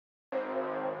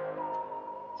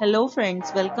Hello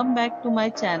friends, welcome back to my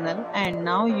channel and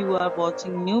now you are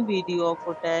watching new video of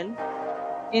hotel.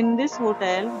 In this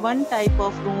hotel, one type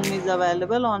of room is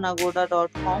available on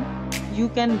agoda.com. You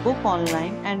can book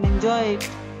online and enjoy it.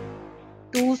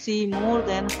 To see more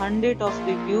than 100 of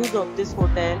reviews of this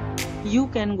hotel, you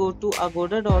can go to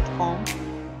agoda.com.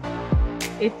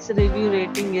 Its review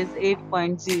rating is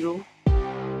 8.0.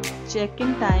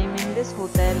 Check-in time in this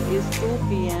hotel is 2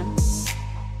 p.m.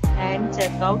 and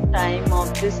checkout time of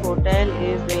this hotel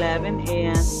is 11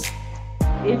 a.m.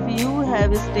 If you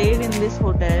have stayed in this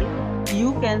hotel,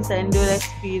 you can send your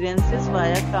experiences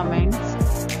via comments.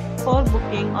 For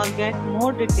booking or get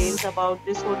more details about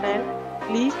this hotel,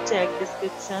 please check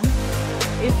description.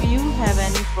 If you have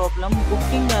any problem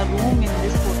booking a room in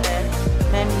this hotel,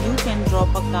 then you can drop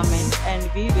a comment and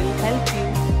we will help you.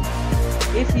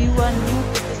 If you are new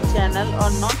to this channel or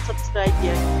not subscribed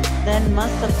yet, then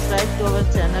must subscribe to our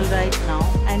channel right now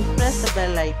and press the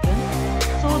bell icon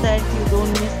so that you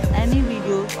don't miss any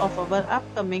videos of our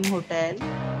upcoming hotel.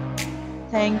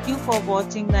 Thank you for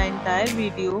watching the entire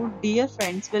video. Dear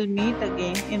friends, we'll meet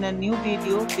again in a new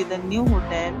video with a new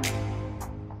hotel.